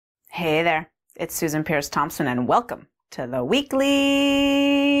Hey there, it's Susan Peirce Thompson and welcome to the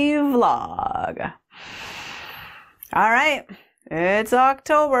weekly vlog. All right, it's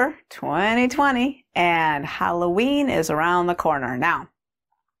October 2020 and Halloween is around the corner. Now,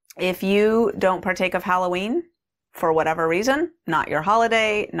 if you don't partake of Halloween for whatever reason, not your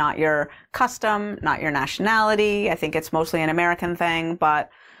holiday, not your custom, not your nationality, I think it's mostly an American thing,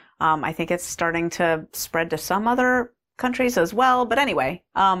 but I think it's starting to spread to some other countries as well. But anyway,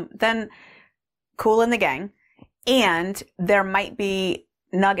 then cool in the gang. And there might be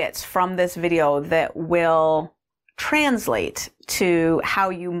nuggets from this video that will translate to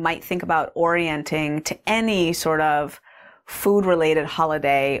how you might think about orienting to any sort of food related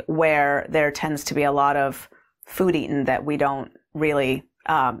holiday where there tends to be a lot of food eaten that we don't really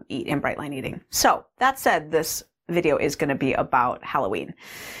eat in Brightline Eating. So that said, this video is going to be about Halloween.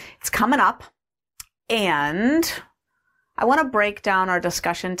 It's coming up, and I want to break down our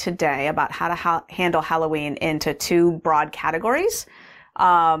discussion today about how to handle Halloween into two broad categories,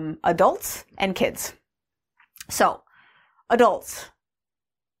 adults and kids. So, adults,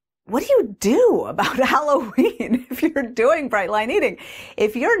 what do you do about Halloween if you're doing Brightline Eating?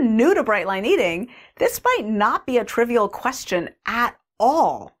 If you're new to Brightline Eating, this might not be a trivial question at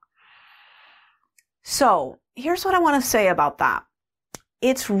all. So, here's what I want to say about that.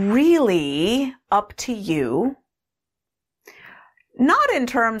 It's really up to you. Not in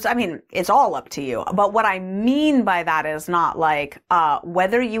terms, I mean, it's all up to you. But what I mean by that is not like,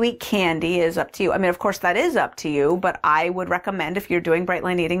 whether you eat candy is up to you. I mean, of course that is up to you, but I would recommend if you're doing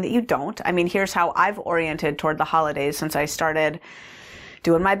Brightline Eating that you don't. I mean, here's how I've oriented toward the holidays since I started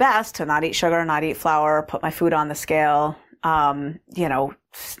doing my best to not eat sugar, not eat flour, put my food on the scale,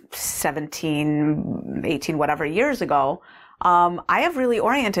 17, 18, whatever years ago. I have really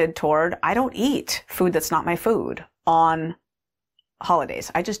oriented toward, I don't eat food that's not my food on holidays.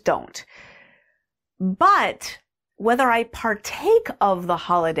 I just don't. But whether I partake of the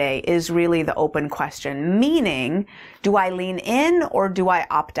holiday is really the open question, meaning, do I lean in or do I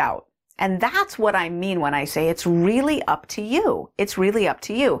opt out? And that's what I mean when I say it's really up to you. It's really up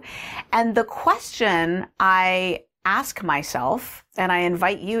to you. And the question I ask myself, and I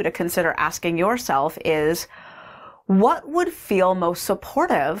invite you to consider asking yourself, is, what would feel most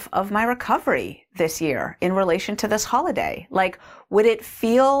supportive of my recovery this year in relation to this holiday? Like, would it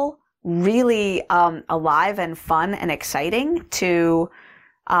feel really alive and fun and exciting to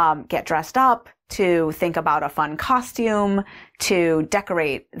get dressed up, to think about a fun costume, to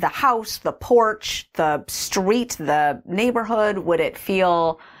decorate the house, the porch, the street, the neighborhood? Would it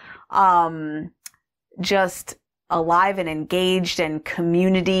feel just alive and engaged and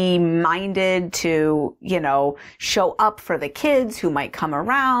community minded to, show up for the kids who might come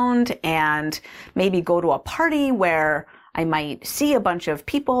around and maybe go to a party where I might see a bunch of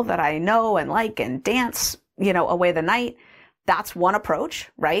people that I know and like and dance, away the night? That's one approach,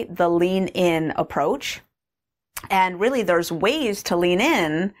 right? The lean in approach. And really there's ways to lean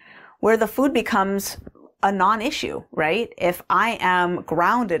in where the food becomes a non-issue, right? If I am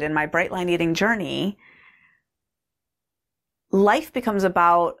grounded in my Brightline Eating journey, life becomes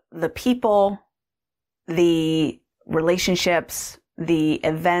about the people, the relationships, the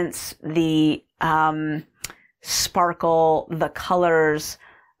events, the sparkle, the colors,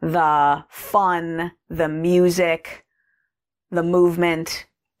 the fun, the music, the movement.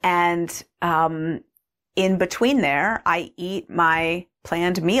 And in between there, I eat my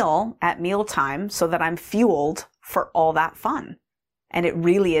planned meal at mealtime so that I'm fueled for all that fun. And it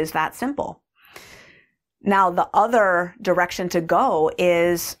really is that simple. Now, the other direction to go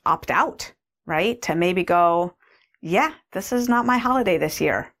is opt out, right? To maybe go, yeah, this is not my holiday this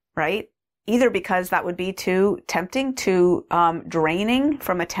year, right? Either because that would be too tempting, too draining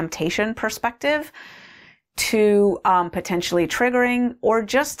from a temptation perspective, too potentially triggering, or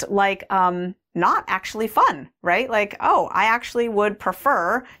just like not actually fun, right? Like, oh, I actually would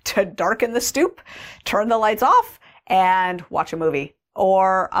prefer to darken the stoop, turn the lights off, and watch a movie.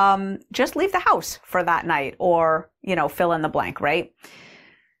 Or just leave the house for that night, or, fill in the blank, right?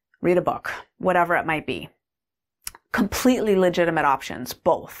 Read a book, whatever it might be. Completely legitimate options,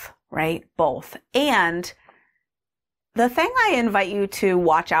 both, right? Both. And the thing I invite you to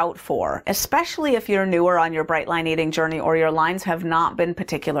watch out for, especially if you're newer on your Brightline Eating journey or your lines have not been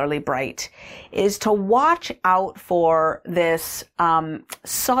particularly bright, is to watch out for this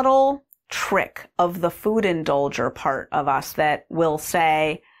subtle trick of the food indulger part of us that will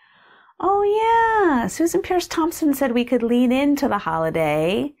say, oh yeah, Susan Peirce Thompson said we could lean into the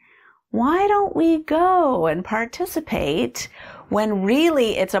holiday. Why don't we go and participate? When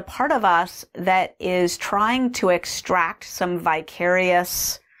really it's a part of us that is trying to extract some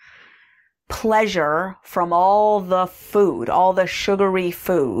vicarious pleasure from all the food, all the sugary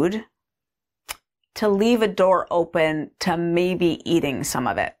food, to leave a door open to maybe eating some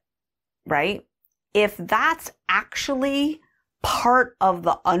of it, right? If that's actually part of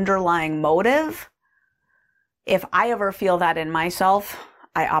the underlying motive, if I ever feel that in myself,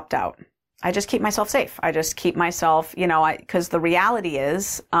 I opt out. I just keep myself safe. I just keep myself, because the reality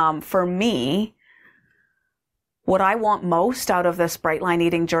is, for me, what I want most out of this bright line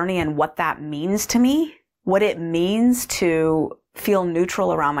eating journey and what that means to me, what it means to feel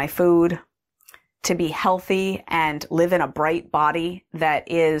neutral around my food, to be healthy and live in a bright body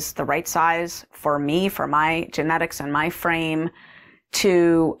that is the right size for me, for my genetics and my frame,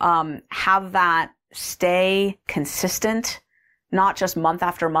 to have that stay consistent, not just month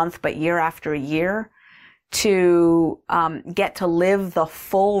after month, but year after year, to get to live the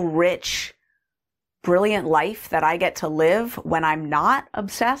full, rich, brilliant life that I get to live when I'm not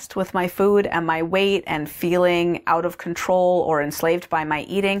obsessed with my food and my weight and feeling out of control or enslaved by my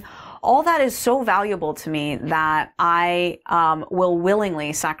eating. All that is so valuable to me that I will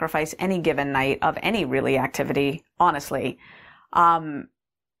willingly sacrifice any given night of any really activity, honestly,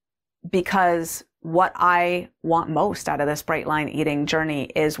 because what I want most out of this bright line eating journey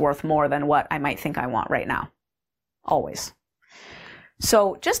is worth more than what I might think I want right now. Always.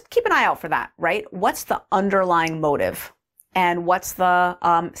 So just keep an eye out for that, right? What's the underlying motive? And what's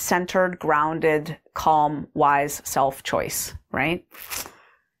the centered, grounded, calm, wise self-choice, right?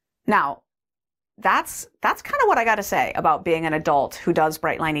 Now, that's kind of what I got to say about being an adult who does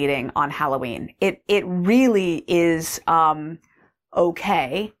bright line eating on Halloween. It really is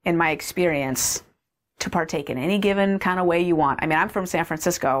okay, in my experience, to partake in any given kind of way you want. I mean, I'm from San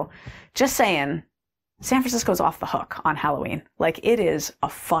Francisco. Just saying, San Francisco's off the hook on Halloween. Like, it is a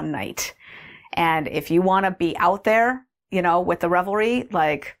fun night. And if you want to be out there, with the revelry,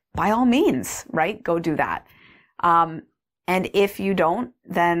 like, by all means, right? Go do that. And if you don't,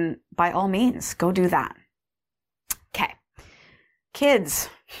 then by all means, go do that. Okay. Kids.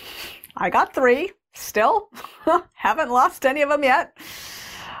 I got 3 still. Haven't lost any of them yet.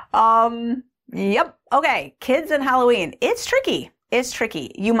 Yep. Okay. Kids and Halloween. It's tricky. It's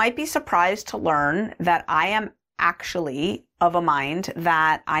tricky. You might be surprised to learn that I am actually of a mind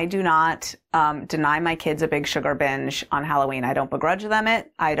that I do not deny my kids a big sugar binge on Halloween. I don't begrudge them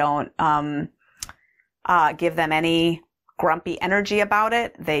it. I don't give them any grumpy energy about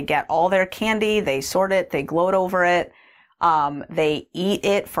it. They get all their candy. They sort it. They gloat over it. They eat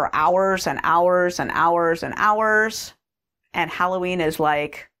it for hours and hours and hours and hours. And Halloween is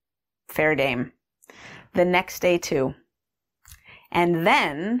like fair game. The next day too. And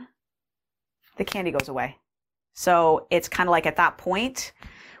then the candy goes away. So it's kind of like at that point,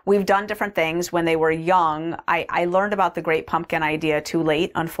 we've done different things. When they were young, I learned about the Great Pumpkin idea too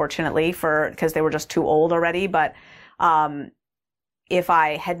late, unfortunately, because they were just too old already. But if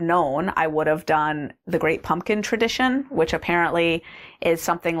I had known, I would have done the Great Pumpkin tradition, which apparently is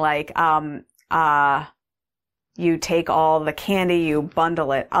something like you take all the candy, you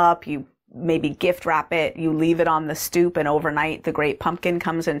bundle it up, you maybe gift wrap it, you leave it on the stoop, and overnight the Great Pumpkin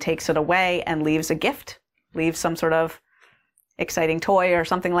comes and takes it away and leaves a gift, leaves some sort of exciting toy or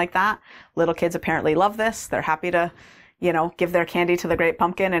something like that. Little kids apparently love this. They're happy to, give their candy to the Great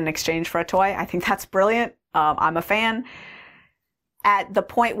Pumpkin in exchange for a toy. I think that's brilliant. I'm a fan. At the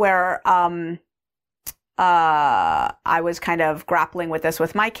point where I was kind of grappling with this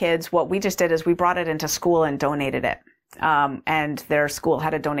with my kids, what we just did is we brought it into school and donated it. And their school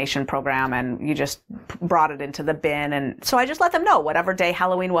had a donation program, and you just brought it into the bin. And so I just let them know whatever day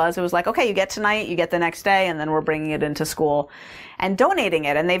Halloween was, it was like, okay, you get tonight, you get the next day, and then we're bringing it into school and donating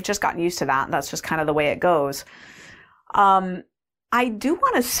it. And they've just gotten used to that. That's just kind of the way it goes. I do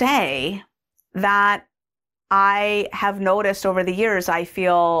want to say that I have noticed over the years, I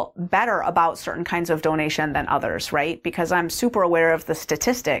feel better about certain kinds of donation than others, right? Because I'm super aware of the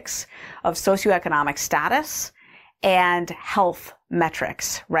statistics of socioeconomic status and health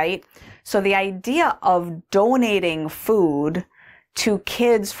metrics, right? So the idea of donating food to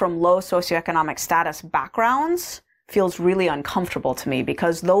kids from low socioeconomic status backgrounds feels really uncomfortable to me,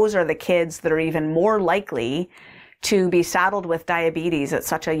 because those are the kids that are even more likely to be saddled with diabetes at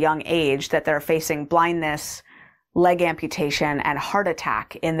such a young age that they're facing blindness, leg amputation, and heart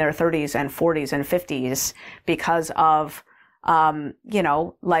attack in their 30s and 40s and 50s because of,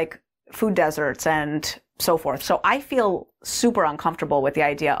 like food deserts and so forth. So I feel super uncomfortable with the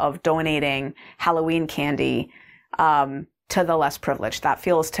idea of donating Halloween candy to the less privileged. That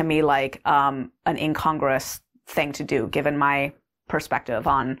feels to me like an incongruous thing to do, given my perspective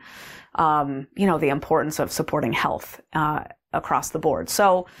on the importance of supporting health across the board.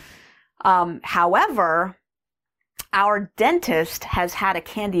 So However, our dentist has had a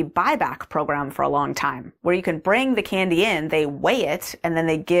candy buyback program for a long time where you can bring the candy in, they weigh it, and then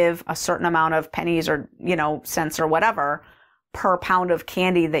they give a certain amount of pennies or, cents or whatever per pound of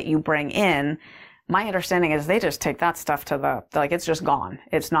candy that you bring in. My understanding is they just take that stuff to it's just gone.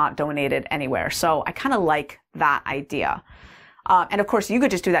 It's not donated anywhere. So I kind of like that idea. And of course, you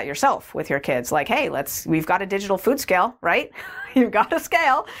could just do that yourself with your kids. Like, hey, we've got a digital food scale, right? You've got a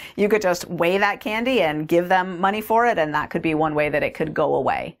scale. You could just weigh that candy and give them money for it. And that could be one way that it could go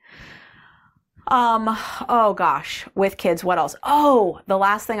away. Oh gosh, with kids, what else? Oh, the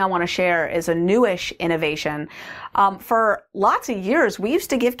last thing I want to share is a newish innovation. For lots of years, we used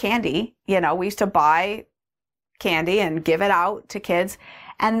to give candy, we used to buy candy and give it out to kids.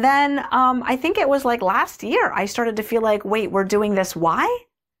 And then, I think it was like last year, I started to feel like, wait, we're doing this. Why?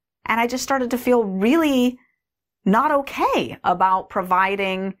 And I just started to feel really not okay about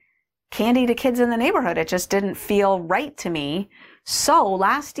providing candy to kids in the neighborhood. It just didn't feel right to me. So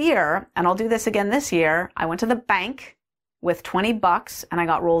last year, and I'll do this again this year, I went to the bank with $20 and I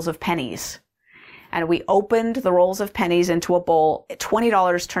got rolls of pennies. And we opened the rolls of pennies into a bowl.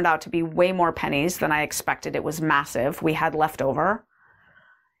 $20 turned out to be way more pennies than I expected. It was massive. We had leftover.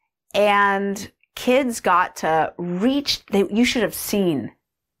 And kids got to reach, you should have seen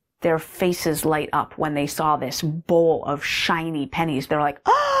their faces light up when they saw this bowl of shiny pennies. They're like,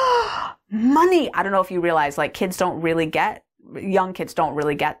 oh, money. I don't know if you realize, young kids don't really get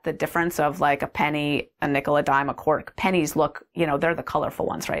the difference of like a penny, a nickel, a dime, a quarter. Pennies look, they're the colorful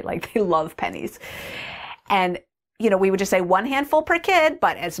ones, right? Like they love pennies. And, we would just say one handful per kid,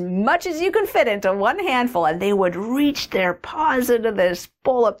 but as much as you can fit into one handful. And they would reach their paws into this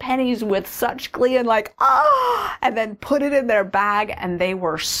bowl of pennies with such glee and like, and then put it in their bag. And they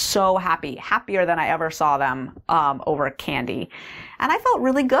were so happy, happier than I ever saw them, over candy. And I felt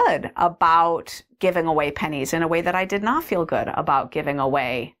really good about giving away pennies in a way that I did not feel good about giving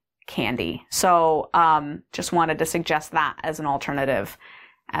away candy. So, just wanted to suggest that as an alternative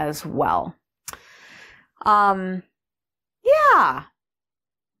as well. Yeah.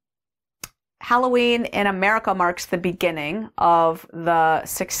 Halloween in America marks the beginning of the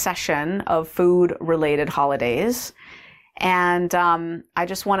succession of food-related holidays. And I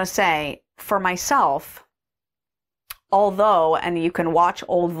just want to say, for myself, although, and you can watch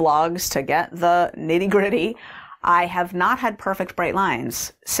old vlogs to get the nitty-gritty, I have not had perfect bright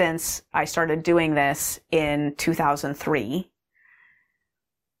lines since I started doing this in 2003.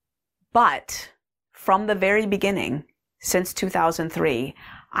 But from the very beginning, since 2003,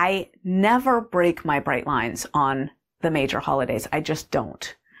 I never break my bright lines on the major holidays. I just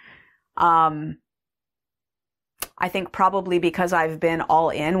don't. I think probably because I've been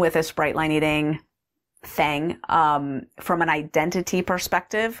all in with this bright line eating thing, from an identity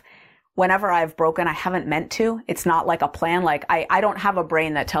perspective, whenever I've broken, I haven't meant to. It's not like a plan. Like I don't have a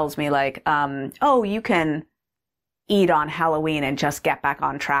brain that tells me like, oh, you can eat on Halloween and just get back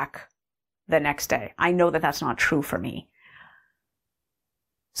on track the next day. I know that that's not true for me.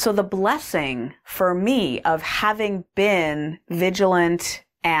 So the blessing for me of having been vigilant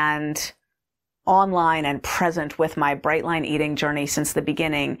and online and present with my bright line eating journey since the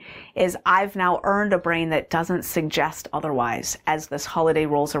beginning is I've now earned a brain that doesn't suggest otherwise as this holiday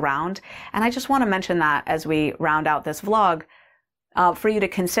rolls around. And I just want to mention that as we round out this vlog, for you to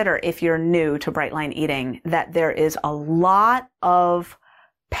consider if you're new to bright line eating, that there is a lot of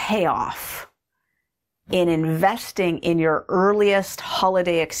payoff in investing in your earliest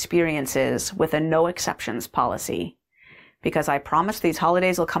holiday experiences with a no exceptions policy. Because I promise these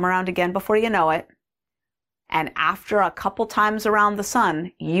holidays will come around again before you know it. And after a couple times around the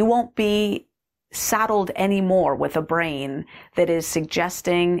sun, you won't be saddled anymore with a brain that is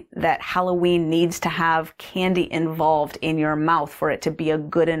suggesting that Halloween needs to have candy involved in your mouth for it to be a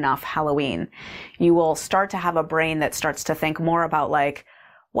good enough Halloween. You will start to have a brain that starts to think more about like,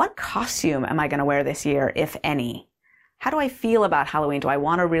 what costume am I going to wear this year, if any? How do I feel about Halloween? Do I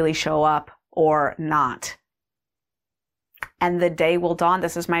want to really show up or not? And the day will dawn.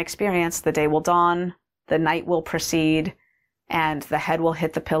 This is my experience. The day will dawn, the night will proceed, and the head will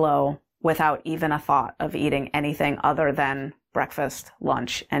hit the pillow without even a thought of eating anything other than breakfast,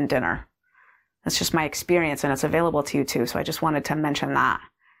 lunch, and dinner. That's just my experience, and it's available to you too. So I just wanted to mention that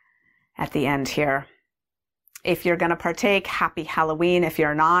at the end here. If you're going to partake, happy Halloween. If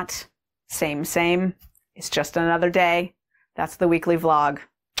you're not, same. It's just another day. That's the weekly vlog.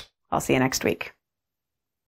 I'll see you next week.